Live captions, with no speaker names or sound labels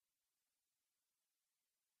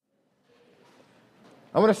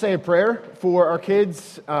I want to say a prayer for our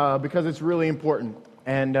kids because it's really important.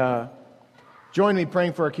 And join me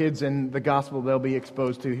praying for our kids and the gospel they'll be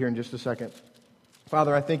exposed to here in just a second.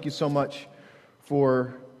 Father, I thank you so much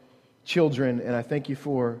for children, and I thank you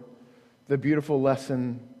for the beautiful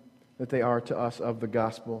lesson that they are to us of the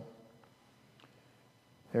gospel.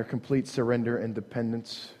 Their complete surrender and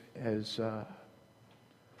dependence is a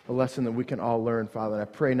lesson that we can all learn, Father. And I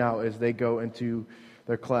pray now as they go into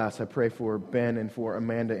their class, I pray for Ben and for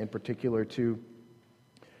Amanda in particular to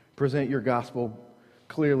present your gospel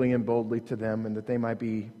clearly and boldly to them, and that they might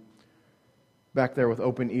be back there with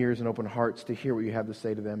open ears and open hearts to hear what you have to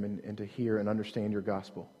say to them and to hear and understand your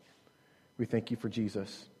gospel. We thank you for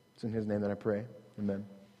Jesus. It's in his name that I pray. Amen.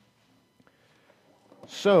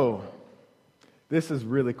 So, this is a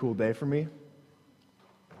really cool day for me.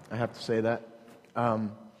 I have to say that.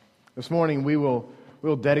 This morning we will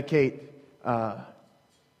dedicate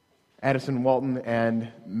Addison Walton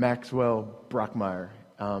and Maxwell Brockmeyer.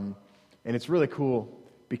 And it's really cool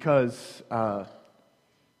because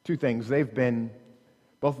two things.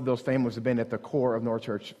 Both of those families have been at the core of North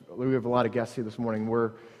Church. We have a lot of guests here this morning.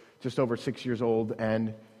 We're just over 6 years old,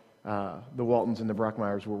 and the Waltons and the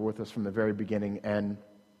Brockmeyers were with us from the very beginning. And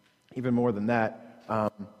even more than that,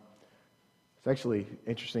 it's actually,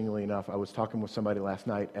 interestingly enough, I was talking with somebody last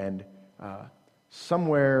night, and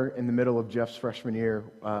somewhere in the middle of Jeff's freshman year,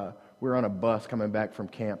 we were on a bus coming back from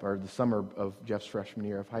camp, or the summer of Jeff's freshman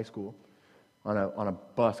year of high school, on a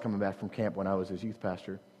bus coming back from camp when I was his youth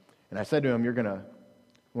pastor. And I said to him, I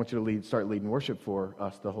want you to start leading worship for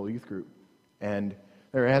us, the whole youth group. And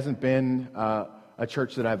there hasn't been a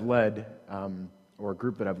church that I've led, or a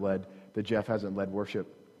group that I've led, that Jeff hasn't led worship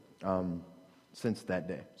since that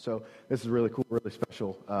day. So this is really cool, really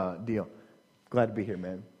special deal. Glad to be here,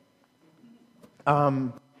 man.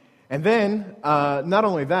 And then, not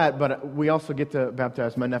only that, but we also get to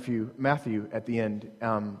baptize my nephew, Matthew, at the end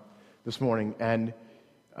this morning. And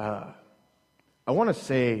I want to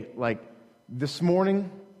say, this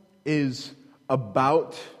morning is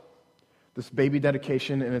about this baby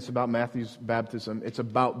dedication, and it's about Matthew's baptism. It's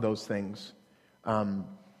about those things. But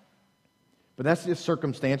that's just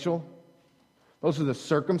circumstantial. Those are the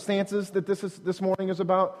circumstances that this morning is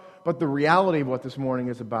about. But the reality of what this morning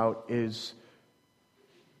is about is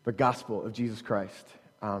the gospel of Jesus Christ.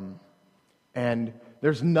 And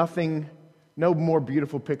there's no more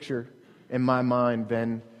beautiful picture in my mind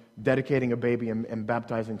than dedicating a baby and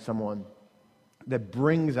baptizing someone that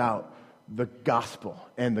brings out the gospel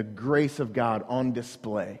and the grace of God on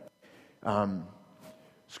display.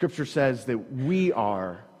 Scripture says that we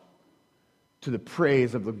are to the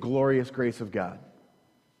praise of the glorious grace of God.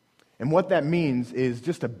 And what that means is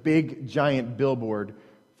just a big, giant billboard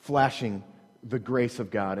flashing the grace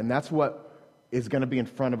of God. And that's what is going to be in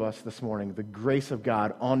front of us this morning, the grace of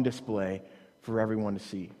God on display for everyone to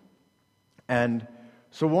see. And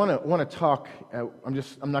so I want to talk,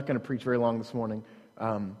 I'm not going to preach very long this morning,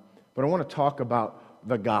 but I want to talk about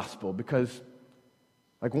the gospel, because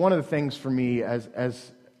one of the things for me as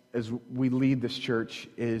we lead this church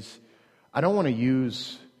is I don't want to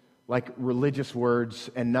use religious words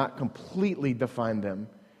and not completely define them.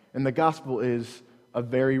 And the gospel is a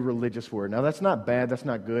very religious word. Now, that's not bad, that's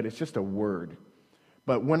not good, it's just a word.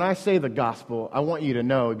 But when I say the gospel, I want you to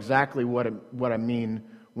know exactly what I mean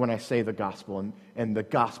when I say the gospel, and the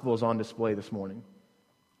gospel is on display this morning.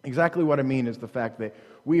 Exactly what I mean is the fact that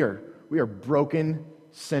we are broken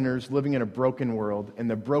sinners living in a broken world, and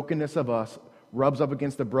the brokenness of us rubs up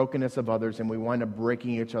against the brokenness of others, and we wind up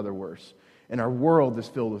breaking each other worse. And our world is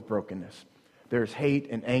filled with brokenness. There's hate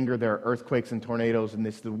and anger, there are earthquakes and tornadoes, and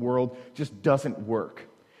the world just doesn't work.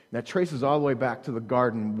 And that traces all the way back to the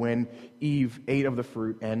garden when Eve ate of the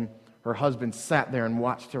fruit, and her husband sat there and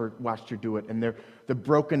watched her do it, and the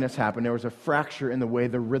brokenness happened. There was a fracture in the way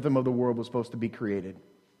the rhythm of the world was supposed to be created.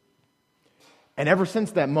 And ever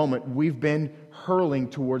since that moment, we've been hurling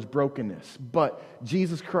towards brokenness. But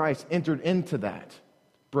Jesus Christ entered into that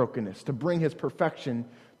brokenness to bring his perfection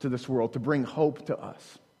to this world, to bring hope to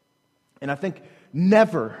us. And I think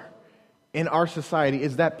never in our society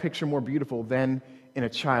is that picture more beautiful than in a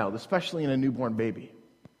child, especially in a newborn baby.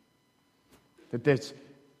 That there's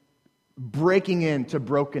breaking into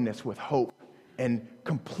brokenness with hope and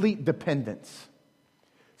complete dependence.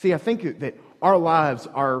 See, I think that our lives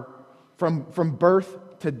are, from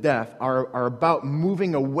birth to death, are about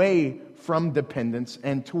moving away from dependence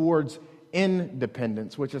and towards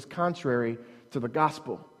independence, which is contrary to the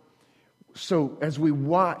gospel. So as we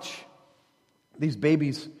watch these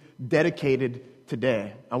babies dedicated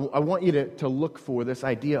today, I want you to look for this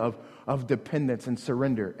idea of dependence and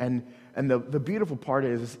surrender. And the beautiful part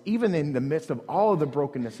is even in the midst of all of the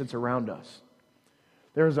brokenness that's around us,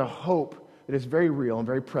 there is a hope that is very real and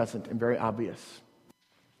very present and very obvious.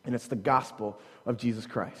 And it's the gospel of Jesus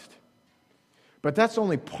Christ. But that's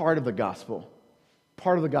only part of the gospel.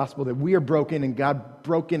 Part of the gospel that we are broken, and God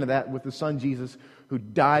broke into that with the Son Jesus, who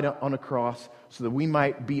died on a cross so that we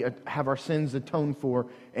might have our sins atoned for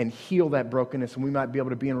and heal that brokenness, and we might be able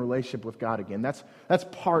to be in a relationship with God again. That's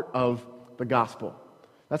part of the gospel.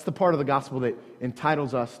 That's the part of the gospel that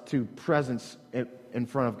entitles us to presence in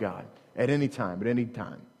front of God at any time,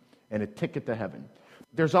 and a ticket to heaven.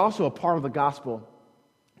 There's also a part of the gospel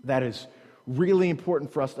that is really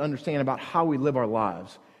important for us to understand about how we live our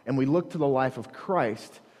lives. And we look to the life of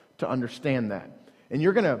Christ to understand that. And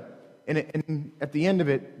you're going to, and at the end of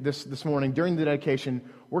it this morning, during the dedication,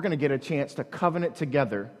 we're going to get a chance to covenant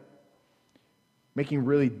together, making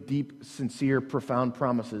really deep, sincere, profound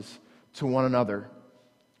promises to one another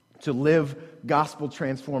to live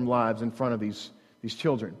gospel-transformed lives in front of these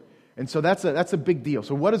children. And so that's a big deal.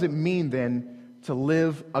 So what does it mean then to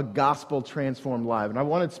live a gospel-transformed life? And I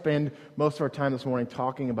want to spend most of our time this morning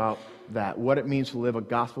talking about that, what it means to live a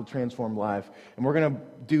gospel-transformed life. And we're going to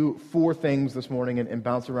do 4 things this morning and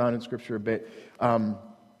bounce around in Scripture a bit.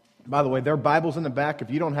 By the way, there are Bibles in the back. If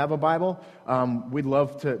you don't have a Bible, we'd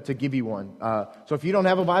love to give you one. So if you don't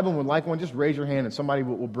have a Bible and would like one, just raise your hand and somebody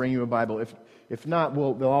will bring you a Bible. If not,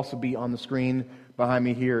 they'll also be on the screen behind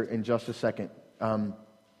me here in just a second.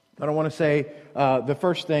 But I want to say the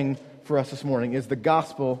first thing for us this morning is the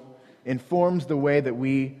gospel informs the way that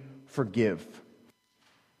we forgive.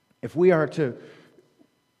 If we are to...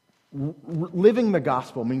 living the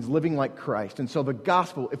gospel means living like Christ. And so the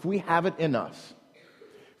gospel, if we have it in us,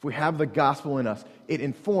 if we have the gospel in us, it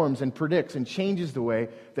informs and predicts and changes the way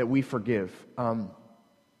that we forgive. And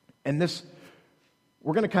this,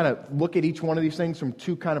 we're going to kind of look at each one of these things from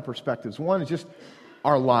 2 kind of perspectives. One is just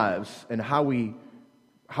our lives and how we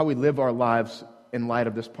live our lives in light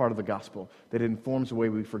of this part of the gospel, that it informs the way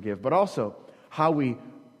we forgive, but also how we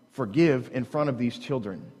forgive in front of these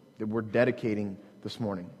children that we're dedicating this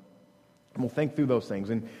morning. And we'll think through those things.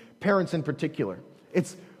 And parents in particular,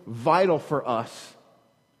 it's vital for us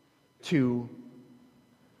to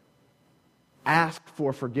ask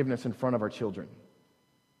for forgiveness in front of our children.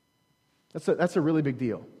 That's a really big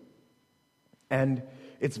deal. And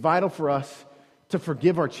it's vital for us to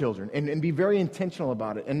forgive our children and be very intentional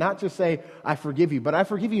about it. And not just say, I forgive you, but I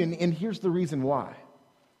forgive you, and here's the reason why.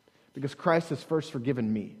 Because Christ has first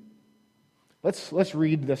forgiven me. Let's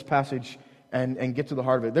read this passage and get to the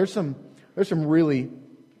heart of it. There's some really,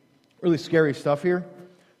 really scary stuff here.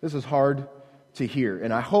 This is hard to hear,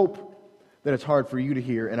 and I hope that it's hard for you to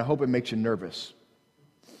hear, and I hope it makes you nervous.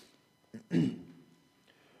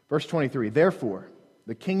 Verse 23, therefore,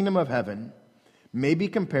 the kingdom of heaven may be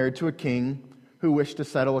compared to a king who wished to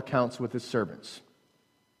settle accounts with his servants.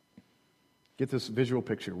 Get this visual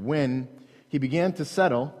picture. When he began to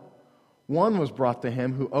settle, one was brought to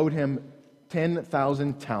him who owed him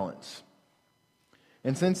 10,000 talents.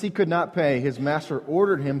 And since he could not pay, his master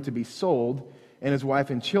ordered him to be sold, and his wife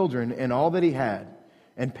and children, and all that he had,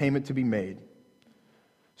 and payment to be made.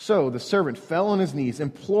 So the servant fell on his knees,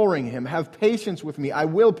 imploring him, have patience with me, I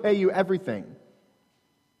will pay you everything.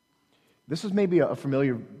 This is maybe a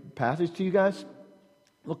familiar passage to you guys.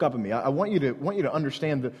 Look up at me. I want you to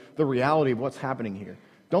understand the reality of what's happening here.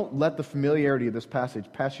 Don't let the familiarity of this passage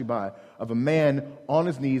pass you by, of a man on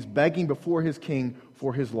his knees begging before his king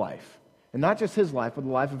for his life. And not just his life, but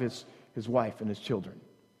the life of his wife and his children.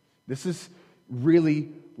 This is really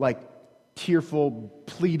like tearful,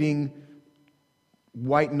 pleading,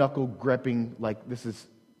 white-knuckle gripping, like this is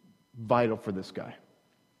vital for this guy.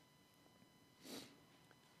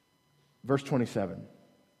 Verse 27.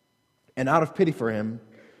 And out of pity for him,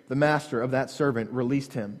 the master of that servant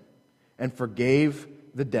released him and forgave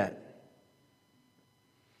the debt.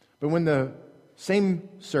 But when the same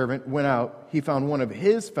servant went out, he found one of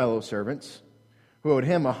his fellow servants who owed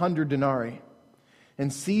him 100 denarii.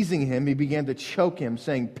 And seizing him, he began to choke him,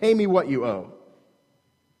 saying, pay me what you owe.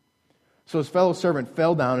 So his fellow servant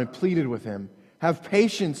fell down and pleaded with him, have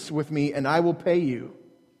patience with me and I will pay you.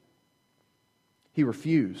 He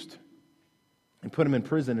refused and put him in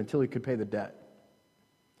prison until he could pay the debt.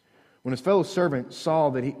 When his fellow servants saw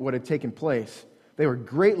what had taken place, they were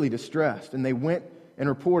greatly distressed, and they went and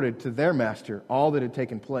reported to their master all that had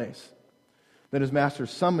taken place. Then his master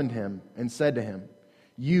summoned him and said to him,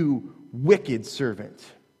 you wicked servant,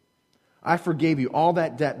 I forgave you all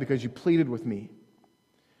that debt because you pleaded with me.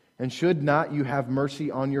 And should not you have mercy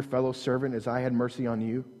on your fellow servant as I had mercy on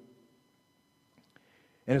you?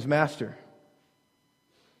 And his master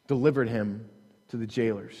delivered him to the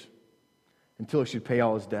jailers until he should pay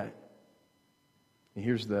all his debt.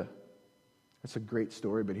 And that's a great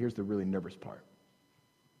story, but here's the really nervous part.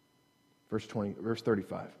 Verse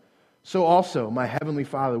 35. So also my heavenly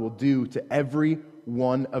Father will do to every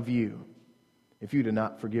one of you if you do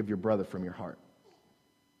not forgive your brother from your heart.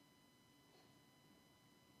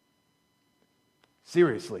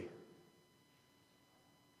 Seriously.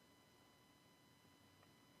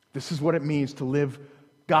 This is what it means to live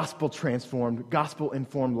gospel-transformed,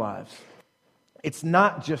 gospel-informed lives. It's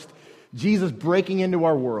not just Jesus breaking into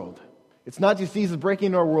our world. It's not just Jesus breaking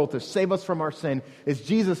into our world to save us from our sin. It's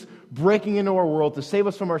Jesus breaking into our world to save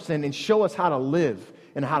us from our sin and show us how to live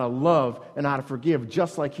and how to love and how to forgive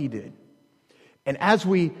just like he did. And as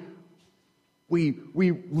we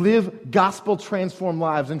live gospel-transformed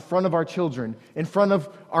lives in front of our children, in front of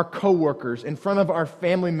our coworkers, in front of our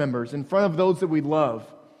family members, in front of those that we love,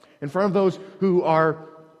 in front of those who are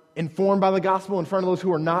informed by the gospel, in front of those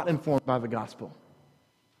who are not informed by the gospel.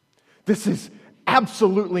 This is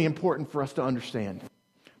absolutely important for us to understand.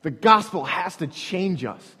 The gospel has to change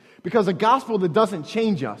us, because a gospel that doesn't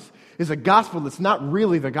change us is a gospel that's not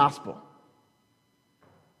really the gospel.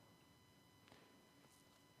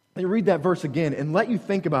 Let me read that verse again and let you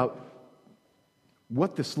think about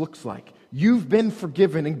what this looks like. You've been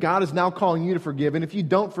forgiven, and God is now calling you to forgive. And if you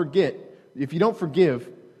don't forgive,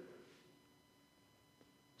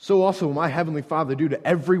 so also will my heavenly Father do to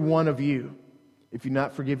every one of you if you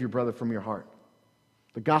not forgive your brother from your heart.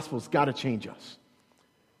 The gospel's got to change us.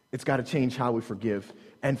 It's got to change how we forgive.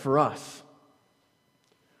 And for us,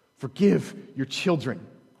 forgive your children.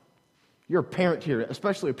 You're a parent here,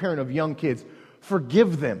 especially a parent of young kids.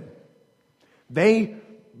 Forgive them. They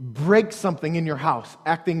break something in your house,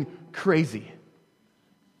 acting crazy.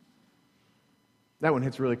 That one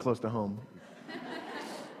hits really close to home.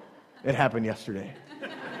 It happened yesterday.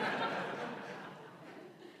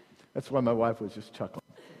 That's why my wife was just chuckling.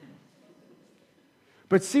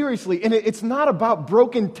 But seriously, and it's not about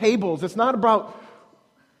broken tables. It's not about,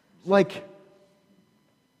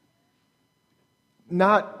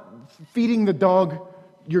 not feeding the dog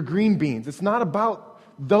your green beans. It's not about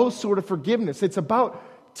those sort of forgiveness. It's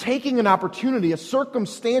about taking an opportunity, a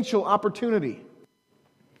circumstantial opportunity,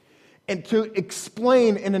 and to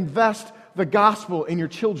explain and invest the gospel in your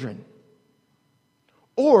children.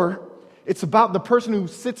 Or it's about the person who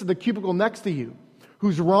sits at the cubicle next to you,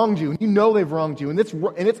 who's wronged you, and you know they've wronged you, and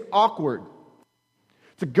it's awkward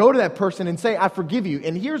to go to that person and say, I forgive you,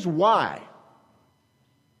 and here's why.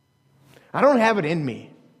 I don't have it in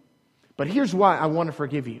me, but here's why I want to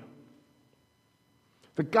forgive you.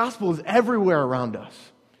 The gospel is everywhere around us,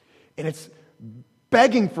 and it's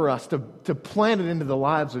begging for us to plant it into the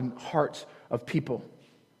lives and hearts of people.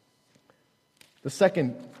 The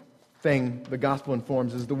second thing the gospel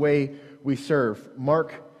informs is the way we serve.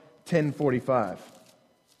 Mark 10:45.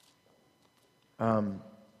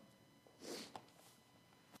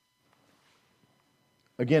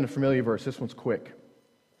 Again, a familiar verse. This one's quick.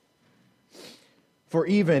 For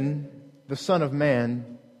even the Son of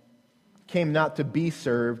Man came not to be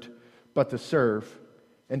served, but to serve,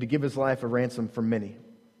 and to give his life a ransom for many.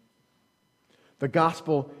 The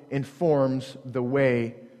gospel informs the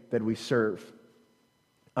way that we serve.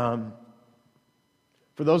 For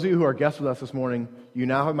those of you who are guests with us this morning, you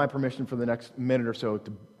now have my permission for the next minute or so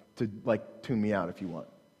to tune me out if you want.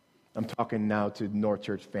 I'm talking now to North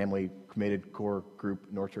Church family, committed core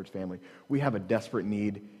group, North Church family. We have a desperate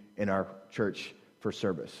need in our church for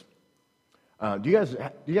service. Do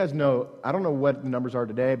you guys know, I don't know what the numbers are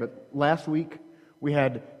today, but last week we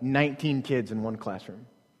had 19 kids in one classroom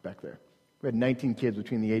back there. We had 19 kids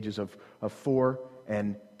between the ages of 4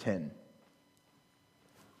 and 10.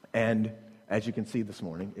 And as you can see this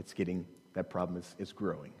morning, that problem is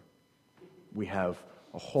growing. We have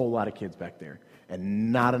a whole lot of kids back there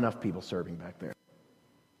and not enough people serving back there.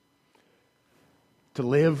 To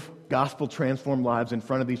live gospel-transformed lives in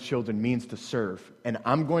front of these children means to serve. And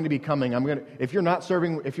I'm going to be coming. If you're not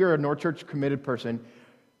serving, if you're a North Church committed person,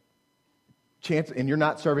 and you're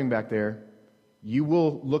not serving back there, you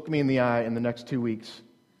will look me in the eye in the next 2 weeks.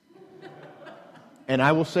 And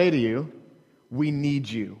I will say to you, we need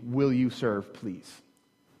you. Will you serve, please?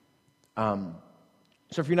 So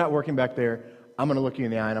if you're not working back there, I'm going to look you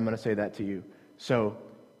in the eye and I'm going to say that to you. So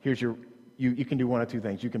here's you can do one of two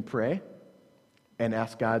things. You can pray and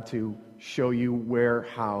ask God to show you where,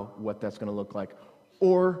 how, what that's going to look like.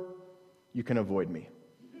 Or you can avoid me.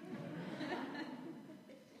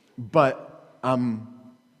 But I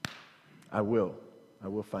will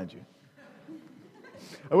find you.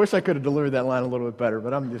 I wish I could have delivered that line a little bit better,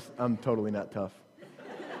 but I'm totally not tough.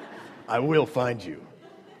 I will find you.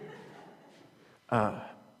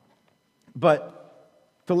 But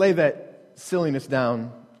to lay that silliness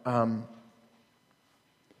down,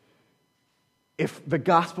 if the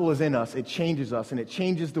gospel is in us, it changes us, and it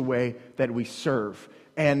changes the way that we serve.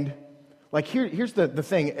 And like here's the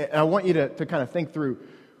thing, and I want you to kind of think through,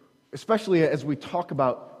 especially as we talk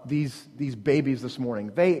about these babies this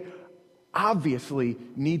morning. They obviously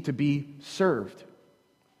need to be served.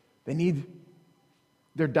 They need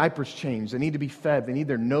their diapers changed. They need to be fed. They need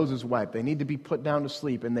their noses wiped. They need to be put down to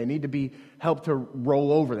sleep, and they need to be helped to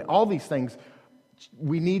roll over. All these things,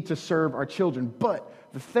 we need to serve our children. But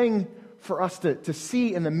the thing for us to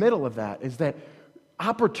see in the middle of that is that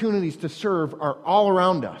opportunities to serve are all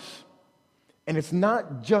around us. And it's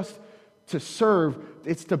not just to serve,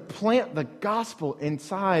 it's to plant the gospel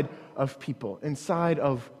inside of people, inside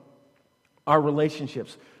of our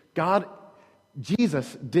relationships.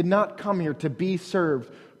 Jesus did not come here to be served,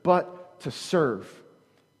 but to serve.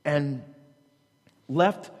 And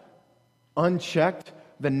left unchecked,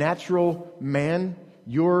 the natural man,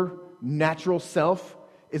 your natural self,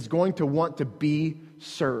 is going to want to be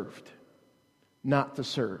served, not to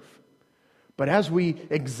serve. But as we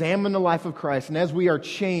examine the life of Christ and as we are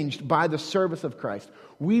changed by the service of Christ,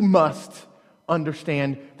 we must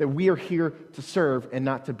understand that we are here to serve and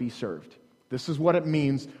not to be served. This is what it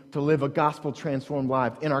means to live a gospel-transformed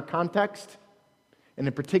life in our context, and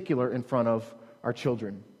in particular in front of our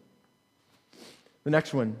children. The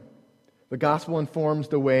next one, the gospel informs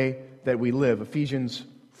the way that we live. Ephesians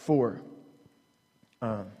 4.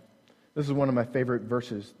 This is one of my favorite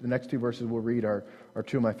verses. The next two verses we'll read are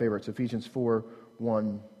two of my favorites. Ephesians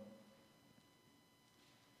 4:1.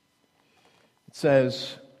 It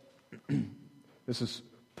says, this is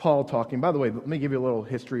Paul talking. By the way, let me give you a little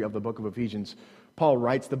history of the book of Ephesians. Paul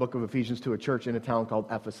writes the book of Ephesians to a church in a town called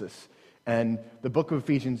Ephesus. And the book of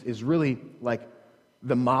Ephesians is really like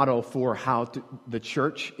the model for how the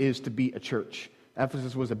church is to be a church.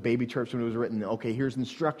 Ephesus was a baby church when it was written. Okay, here's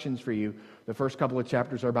instructions for you. The first couple of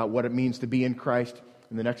chapters are about what it means to be in Christ,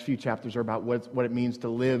 and the next few chapters are about what it means to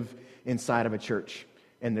live inside of a church.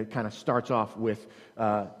 And it kind of starts off with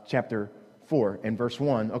chapter 4 and verse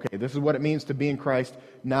 1. Okay, this is what it means to be in Christ.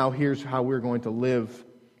 Now here's how we're going to live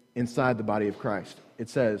inside the body of Christ. It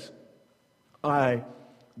says, I,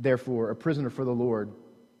 therefore, a prisoner for the Lord,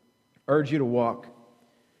 urge you to walk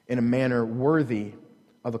in a manner worthy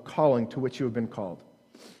of the calling to which you have been called.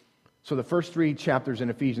 So the first 3 chapters in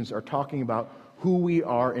Ephesians are talking about who we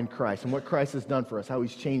are in Christ and what Christ has done for us, how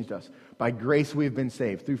He's changed us. By grace we have been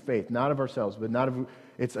saved through faith, not of ourselves, but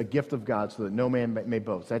it's a gift of God so that no man may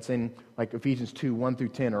boast. That's in like Ephesians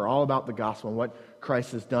 2:1-10 are all about the gospel and what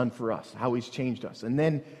Christ has done for us, how He's changed us. And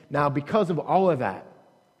then now because of all of that,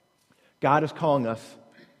 God is calling us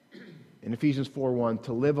in Ephesians 4:1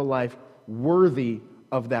 to live a life worthy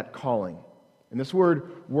of that calling. And this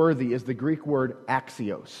word worthy is the Greek word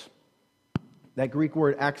axios. That Greek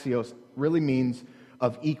word axios really means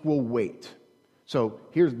of equal weight. So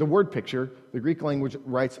here's the word picture. The Greek language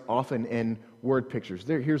writes often in word pictures.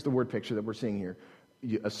 Here's the word picture that we're seeing here.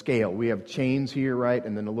 A scale. We have chains here, right?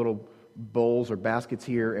 And then the little bowls or baskets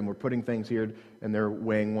here, and we're putting things here, and they're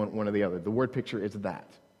weighing one or the other. The word picture is that.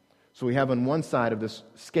 So we have on one side of this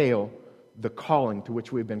scale the calling to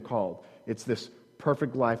which we've been called. It's this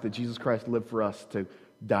perfect life that Jesus Christ lived for us to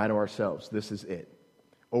die to ourselves. This is it.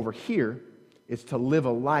 Over here, it's to live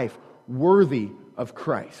a life worthy of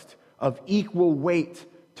Christ, of equal weight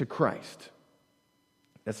to Christ.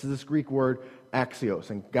 This is this Greek word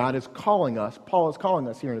axios. And God is calling us, Paul is calling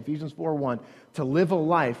us here in Ephesians 4:1, to live a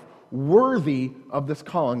life worthy of this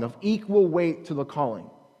calling, of equal weight to the calling,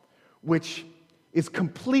 which is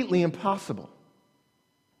completely impossible.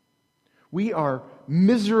 We are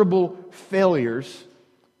miserable failures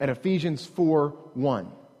at Ephesians 4:1.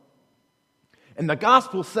 And the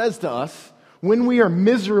gospel says to us, when we are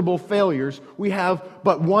miserable failures, we have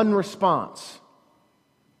but one response.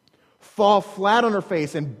 Fall flat on our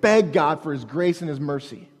face and beg God for His grace and His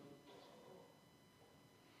mercy.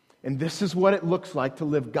 And this is what it looks like to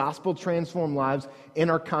live gospel-transformed lives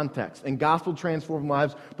in our context, and gospel-transformed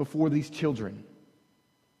lives before these children.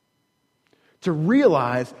 To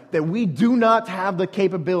realize that we do not have the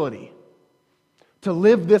capability to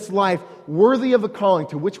live this life worthy of the calling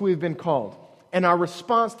to which we've been called. And our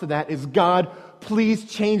response to that is, God, please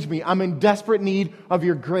change me. I'm in desperate need of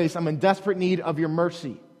your grace. I'm in desperate need of your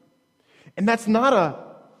mercy. And that's not a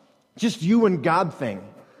just you and God thing.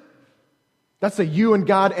 That's a you and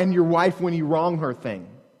God and your wife when you wrong her thing.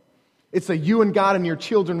 It's a you and God and your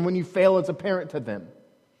children when you fail as a parent to them.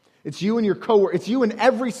 It's you and your coworker. It's you in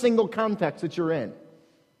every single context that you're in.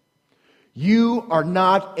 You are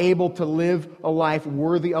not able to live a life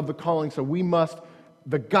worthy of the calling, so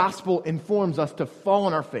the gospel informs us to fall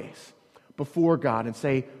on our face before God and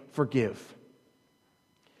say, forgive.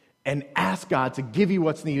 And ask God to give you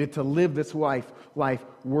what's needed to live this life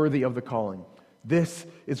worthy of the calling. This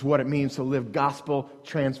is what it means to live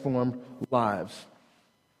gospel-transformed lives.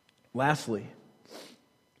 Lastly,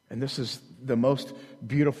 and this is the most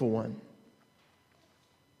beautiful one,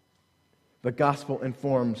 the gospel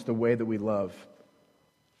informs the way that we love.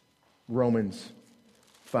 Romans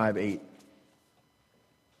 5:8.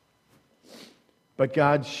 But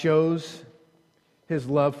God shows His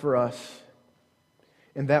love for us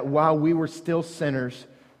in that while we were still sinners,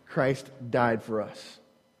 Christ died for us.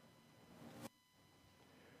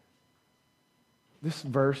 This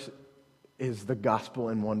verse is the gospel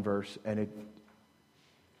in one verse, and it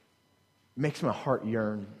makes my heart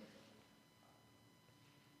yearn.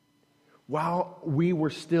 While we were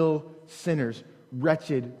still sinners,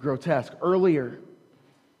 wretched, grotesque, earlier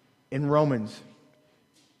in Romans, it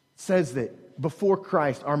says that before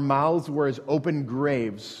Christ, our mouths were as open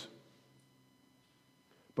graves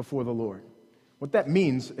before the Lord. What that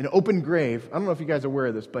means, an open grave, I don't know if you guys are aware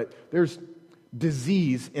of this, but there's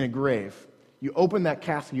disease in a grave. You open that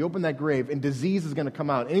casket, you open that grave, and disease is going to come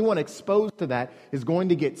out. Anyone exposed to that is going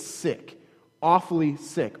to get sick, awfully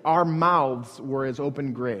sick. Our mouths were as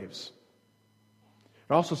open graves.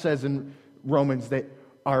 It also says in Romans that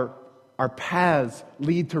our paths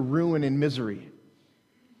lead to ruin and misery.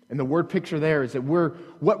 And the word picture there is that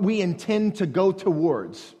what we intend to go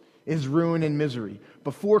towards is ruin and misery.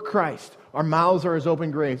 Before Christ, our mouths are as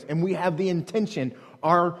open graves, and we have the intention,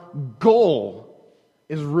 our goal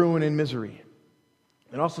is ruin and misery.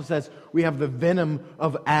 It also says we have the venom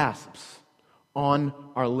of asps on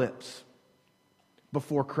our lips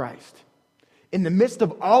before Christ. In the midst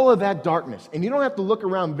of all of that darkness, and you don't have to look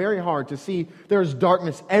around very hard to see there's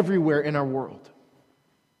darkness everywhere in our world.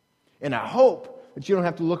 And I hope that you don't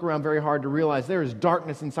have to look around very hard to realize there is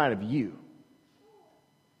darkness inside of you.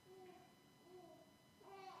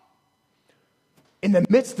 In the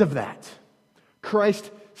midst of that,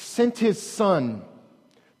 Christ sent His Son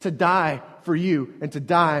to die for you and to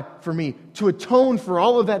die for me, to atone for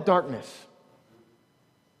all of that darkness.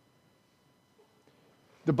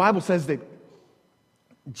 The Bible says that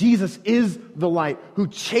Jesus is the light who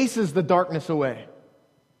chases the darkness away.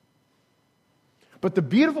 But the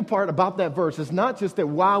beautiful part about that verse is not just that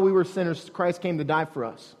while we were sinners, Christ came to die for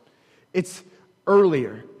us. It's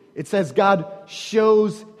earlier. It says God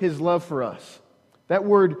shows His love for us. That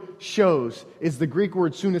word shows is the Greek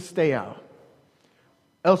word sunesteo.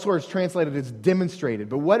 Elsewhere it's translated as demonstrated.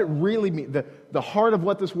 But what it really means, the heart of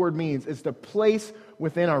what this word means is to place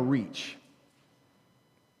within our reach.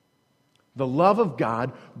 The love of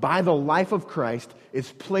God by the life of Christ is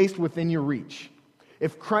placed within your reach.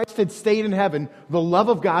 If Christ had stayed in heaven, the love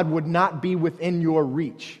of God would not be within your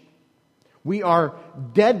reach. We are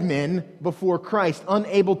dead men before Christ,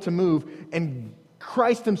 unable to move, and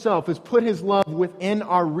Christ Himself has put His love within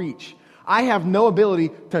our reach. I have no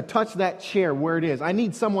ability to touch that chair where it is. I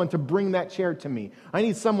need someone to bring that chair to me. I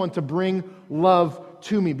need someone to bring love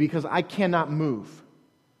to me because I cannot move.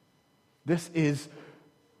 This is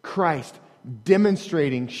Christ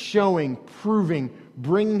demonstrating, showing, proving,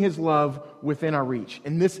 bringing His love within our reach.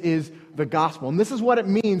 And this is the gospel. And this is what it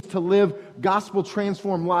means to live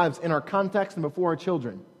gospel-transformed lives in our context and before our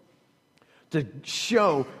children. To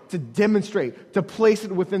show, to demonstrate, to place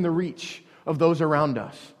it within the reach of those around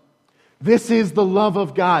us. This is the love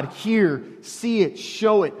of God. Hear, see it,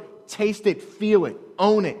 show it, taste it, feel it,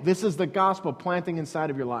 own it. This is the gospel planting inside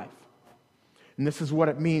of your life. And this is what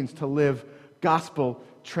it means to live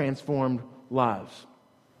gospel-transformed lives.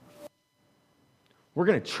 We're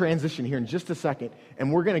going to transition here in just a second,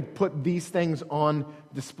 and we're going to put these things on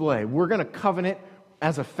display. We're going to covenant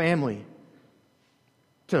as a family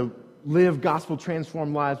to live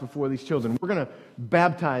gospel-transformed lives before these children. We're going to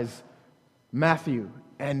baptize Matthew,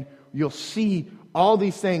 and you'll see all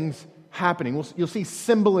these things happening. You'll see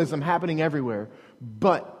symbolism happening everywhere.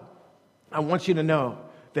 But I want you to know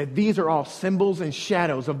that these are all symbols and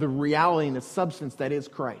shadows of the reality and the substance that is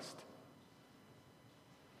Christ.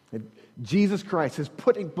 That Jesus Christ has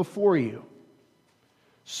put before you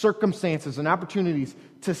circumstances and opportunities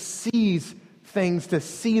to seize things, to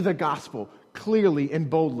see the gospel clearly and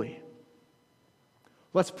boldly.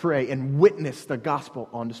 Let's pray and witness the gospel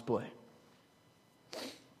on display.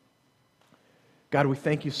 God, we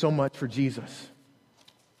thank you so much for Jesus.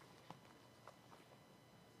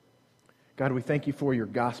 God, we thank you for your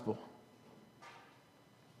gospel.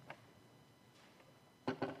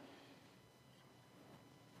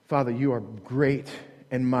 Father, you are great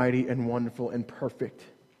and mighty and wonderful and perfect.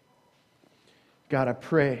 God, I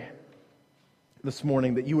pray this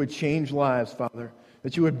morning that you would change lives, Father,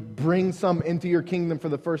 that you would bring some into your kingdom for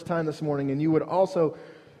the first time this morning, and you would also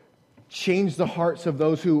change the hearts of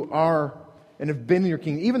those who are and have been in your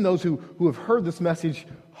kingdom, even those who have heard this message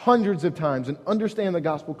hundreds of times and understand the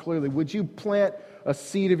gospel clearly. Would you plant a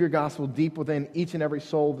seed of your gospel deep within each and every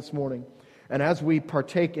soul this morning? And as we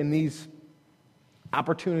partake in these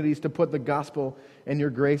opportunities to put the gospel and your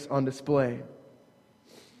grace on display,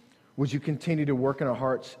 would you continue to work in our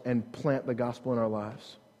hearts and plant the gospel in our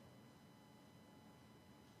lives?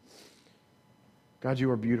 God, you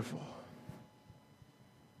are beautiful.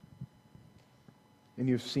 And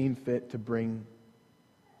you've seen fit to bring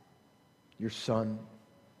your Son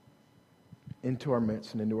into our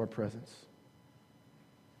midst and into our presence,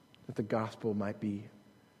 that the gospel might be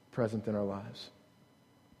present in our lives.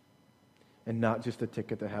 And not just a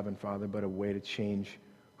ticket to heaven, Father, but a way to change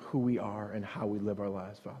who we are and how we live our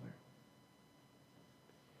lives, Father.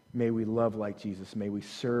 May we love like Jesus. May we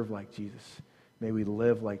serve like Jesus. May we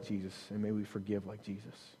live like Jesus. And may we forgive like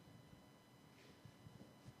Jesus.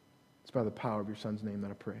 It's by the power of your Son's name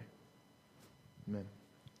that I pray. Amen.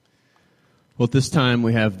 Well, at this time,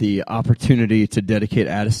 we have the opportunity to dedicate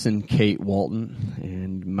Addison, Kate Walton,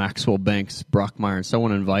 and Maxwell Banks Brockmeyer. So I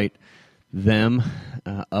want to invite them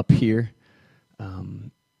up here,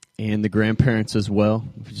 and the grandparents as well.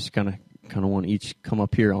 We just kind of want each come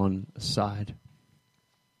up here on the side.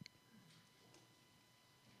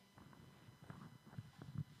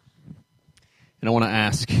 And I want to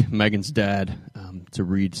ask Megan's dad to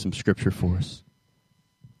read some scripture for us.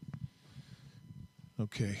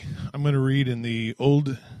 Okay, I'm going to read in the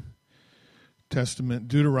Old Testament,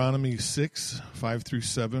 Deuteronomy 6, 5 through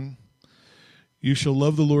 7. You shall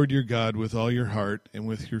love the Lord your God with all your heart and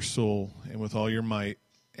with your soul and with all your might.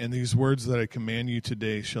 And these words that I command you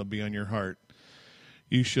today shall be on your heart.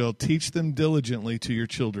 You shall teach them diligently to your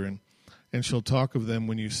children, and shall talk of them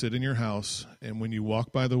when you sit in your house, and when you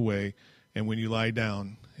walk by the way, and when you lie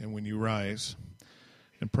down, and when you rise.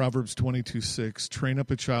 And Proverbs 22:6, train up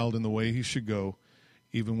a child in the way he should go,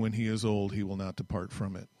 even when he is old, he will not depart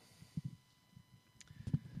from it.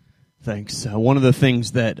 Thanks. One of the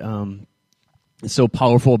things that is so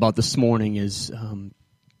powerful about this morning is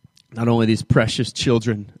not only these precious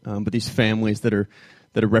children, but these families that are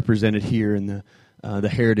represented here, and the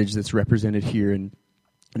heritage that's represented here. And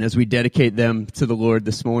as we dedicate them to the Lord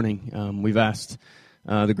this morning, we've asked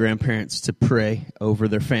the grandparents to pray over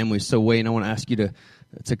their families. So Wayne, I want to ask you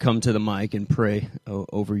to come to the mic and pray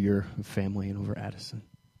over your family and over Addison.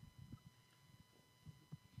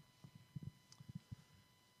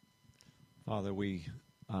 Father, we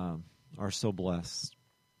are so blessed.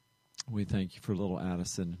 We thank you for little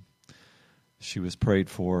Addison. She was prayed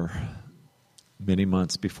for many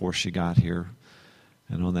months before she got here.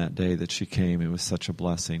 And on that day that she came, it was such a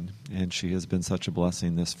blessing. And she has been such a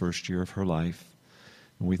blessing this first year of her life.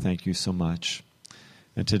 And we thank you so much.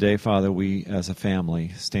 And today, Father, we as a family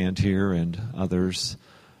stand here, and others,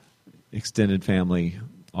 extended family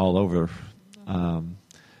all over,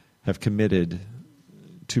 have committed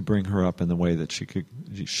to bring her up in the way that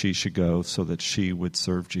she should go, so that she would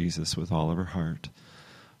serve Jesus with all of her heart.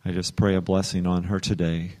 I just pray a blessing on her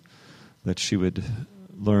today, that she would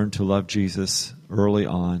learn to love Jesus early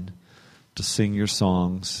on, to sing your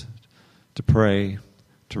songs, to pray,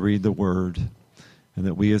 to read the Word, and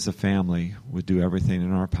that we as a family would do everything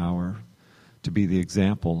in our power to be the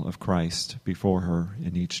example of Christ before her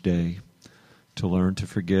in each day, to learn to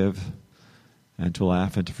forgive and to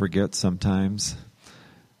laugh and to forget sometimes,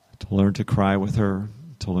 to learn to cry with her,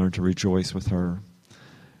 to learn to rejoice with her.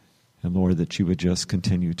 And Lord, that you would just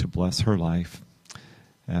continue to bless her life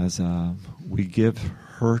as we give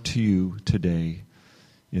her to you today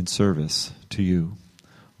in service to you,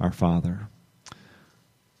 our Father.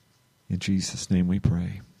 In Jesus' name we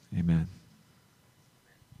pray. Amen.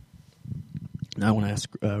 Now I want to ask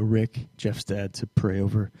Rick, Jeff's dad, to pray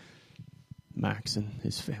over Max and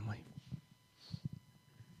his family.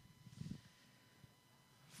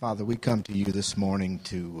 Father, we come to you this morning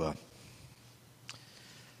to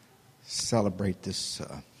celebrate this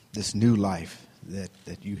new life that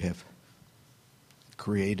you have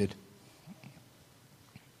created.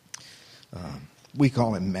 We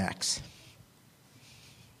call him Max.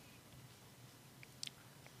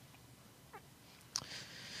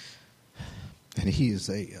 And he's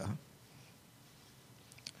an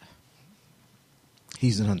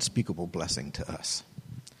unspeakable blessing to us.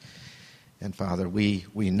 And Father, we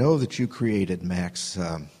know that you created Max.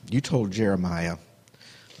 You told Jeremiah,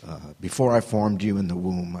 before I formed you in the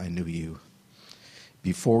womb, I knew you.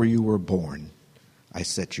 Before you were born, I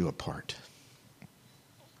set you apart.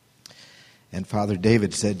 And Father,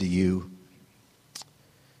 David said to you,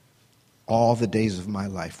 all the days of my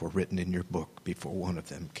life were written in your book before one of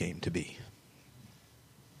them came to be.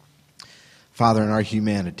 Father, in our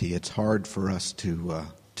humanity, it's hard for us to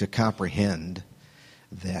comprehend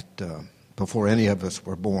that before any of us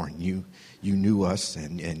were born, you knew us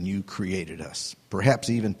and you created us, perhaps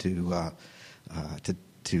even to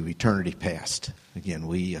eternity past. Again,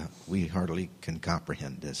 we hardly can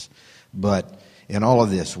comprehend this. But in all of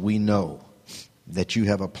this, we know that you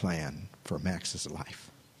have a plan for Max's life.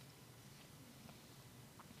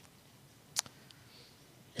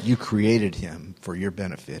 You created him for your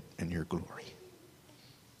benefit and your glory.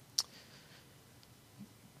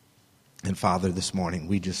 And Father, this morning,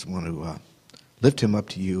 we just want to lift him up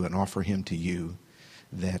to you and offer him to you,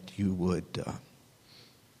 that you would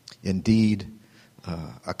indeed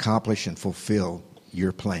accomplish and fulfill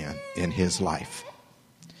your plan in his life.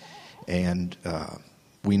 And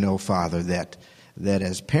we know, Father, that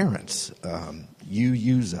as parents, you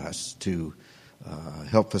use us to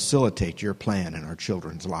help facilitate your plan in our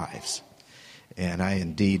children's lives. And I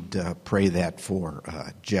indeed pray that for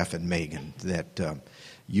Jeff and Megan, that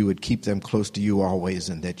you would keep them close to you always,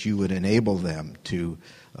 and that you would enable them to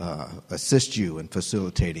assist you in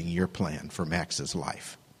facilitating your plan for Max's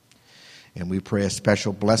life. And we pray a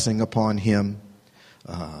special blessing upon him,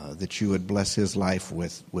 that you would bless his life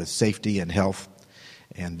with safety and health,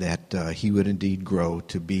 and that he would indeed grow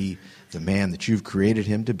to be the man that you've created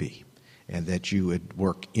him to be, and that you would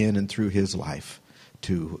work in and through his life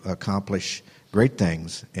to accomplish great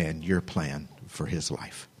things and your plan for his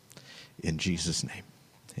life. In Jesus' name,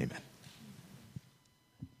 amen.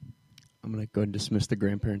 I'm going to go ahead and dismiss the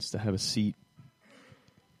grandparents to have a seat.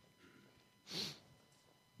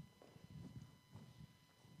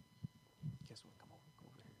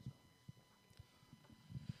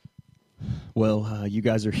 Well, you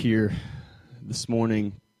guys are here this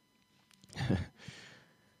morning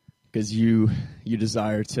because you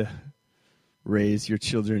desire to raise your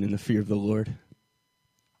children in the fear of the Lord.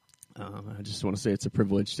 I just want to say it's a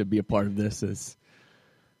privilege to be a part of this as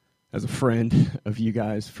a friend of you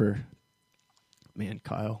guys for,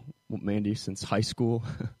 Kyle, Mandy, since high school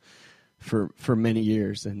for many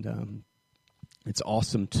years. And it's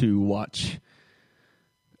awesome to watch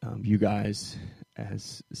you guys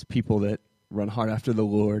as people that run hard after the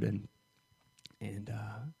Lord, and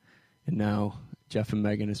now Jeff and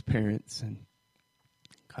Megan as parents, and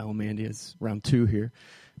Kyle and Mandy as round two here.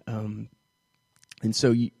 And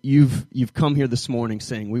so you've come here this morning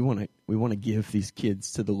saying we want to give these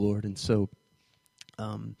kids to the Lord, and so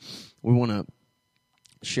we want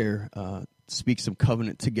to speak some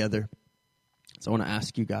covenant together. So I want to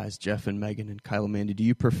ask you guys, Jeff and Megan and Kyle and Mandy, do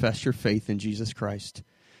you profess your faith in Jesus Christ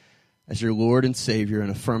as your Lord and Savior, and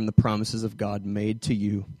affirm the promises of God made to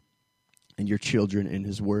you and your children in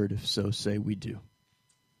his word? If so, say we do.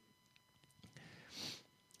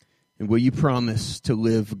 And will you promise to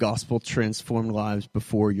live gospel-transformed lives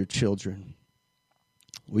before your children?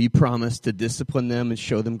 Will you promise to discipline them and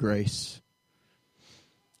show them grace?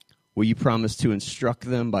 Will you promise to instruct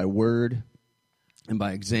them by word and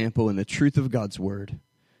by example in the truth of God's word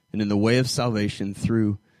and in the way of salvation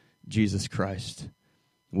through Jesus Christ?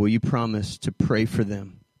 Will you promise to pray for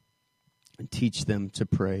them and teach them to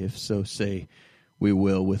pray? If so, say we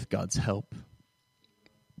will with God's help.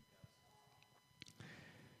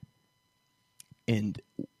 And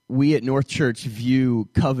we at North Church view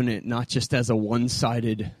covenant not just as a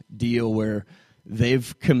one-sided deal where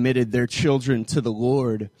they've committed their children to the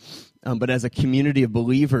Lord, but as a community of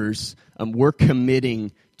believers, we're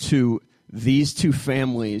committing to these two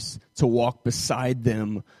families to walk beside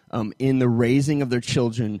them in the raising of their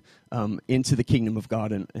children into the kingdom of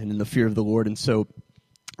God and in the fear of the Lord. And so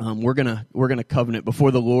we're gonna covenant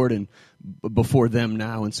before the Lord and before them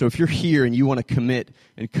now. And so if you're here and you want to commit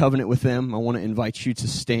and covenant with them, I want to invite you to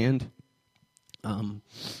stand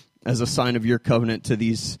as a sign of your covenant to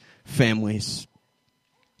these families.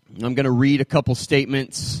 I'm going to read a couple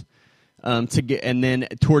statements and then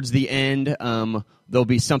towards the end there'll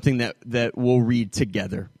be something that we'll read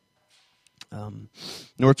together.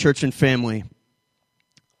 North Church and family,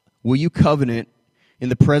 will you covenant in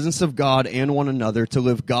the presence of God and one another to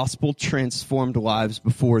live gospel-transformed lives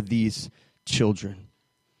before these children?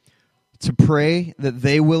 To pray that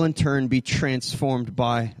they will in turn be transformed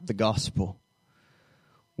by the gospel.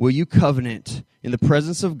 Will you covenant in the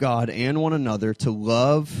presence of God and one another to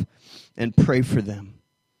love and pray for them,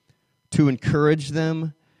 to encourage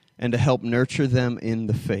them, and to help nurture them in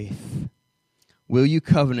the faith? Will you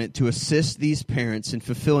covenant to assist these parents in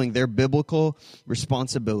fulfilling their biblical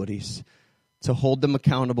responsibilities to hold them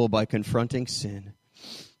accountable by confronting sin,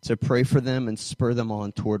 to pray for them and spur them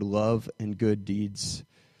on toward love and good deeds.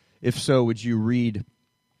 If so, would you read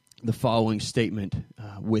the following statement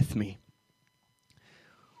with me?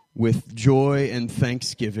 With joy and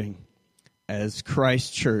thanksgiving, as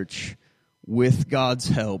Christ Church, with God's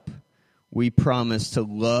help, we promise to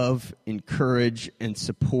love, encourage, and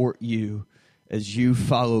support you as you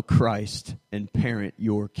follow Christ and parent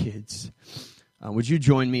your kids. Would you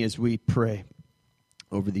join me as we pray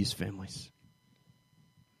over these families?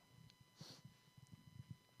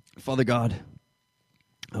 Father God,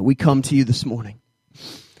 we come to you this morning,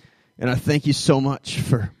 and I thank you so much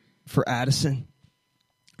for Addison.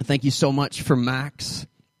 I thank you so much for Max.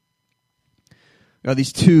 God,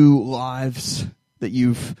 these two lives that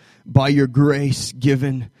you've, by your grace,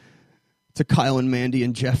 given to Kyle and Mandy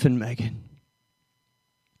and Jeff and Megan.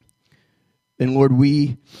 And Lord,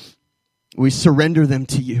 we surrender them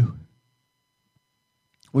to you.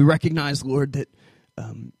 We recognize, Lord, that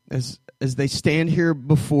as they stand here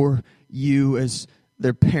before you as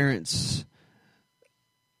their parents,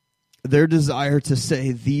 their desire to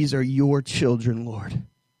say, these are your children, Lord.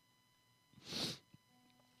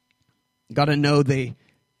 God, I know they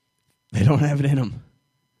don't have it in them.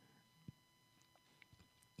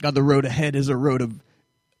 God, the road ahead is a road of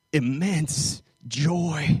immense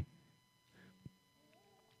joy,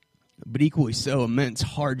 but equally so, immense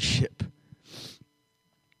hardship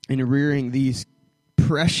in rearing these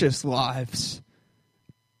precious lives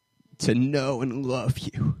to know and love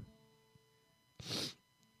you.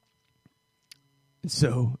 And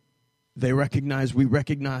so we recognize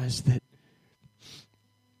that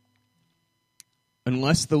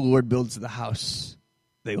unless the Lord builds the house,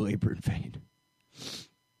 they labor in vain.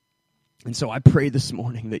 And so I pray this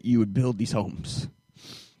morning that you would build these homes.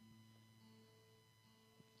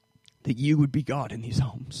 That you would be God in these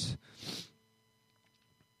homes.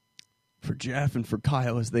 For Jeff and for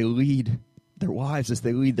Kyle as they lead their wives, as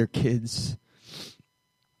they lead their kids.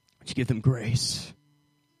 Would you give them grace?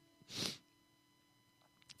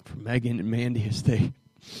 For Megan and Mandy as they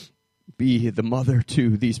be the mother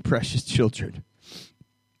to these precious children.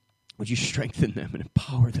 Would you strengthen them and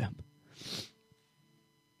empower them?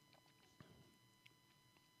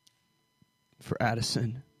 For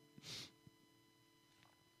Addison,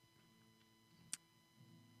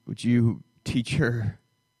 would you teach her,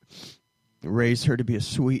 raise her to be a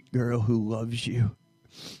sweet girl who loves you?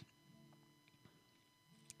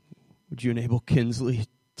 Would you enable Kinsley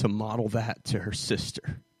to model that to her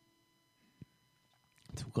sister?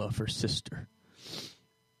 To love her sister.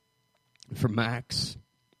 And for Max,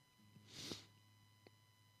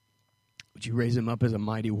 would you raise him up as a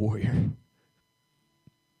mighty warrior?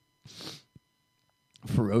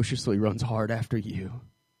 Ferociously runs hard after you.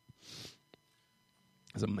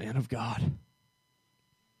 As a man of God.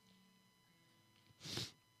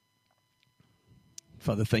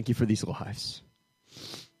 Father, thank you for these lives.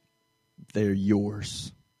 They're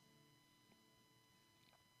yours.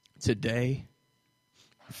 Today,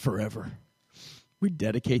 forever. We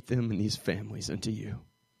dedicate them and these families unto you.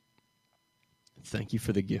 Thank you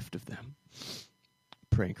for the gift of them.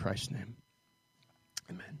 Pray in Christ's name.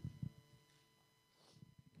 Amen.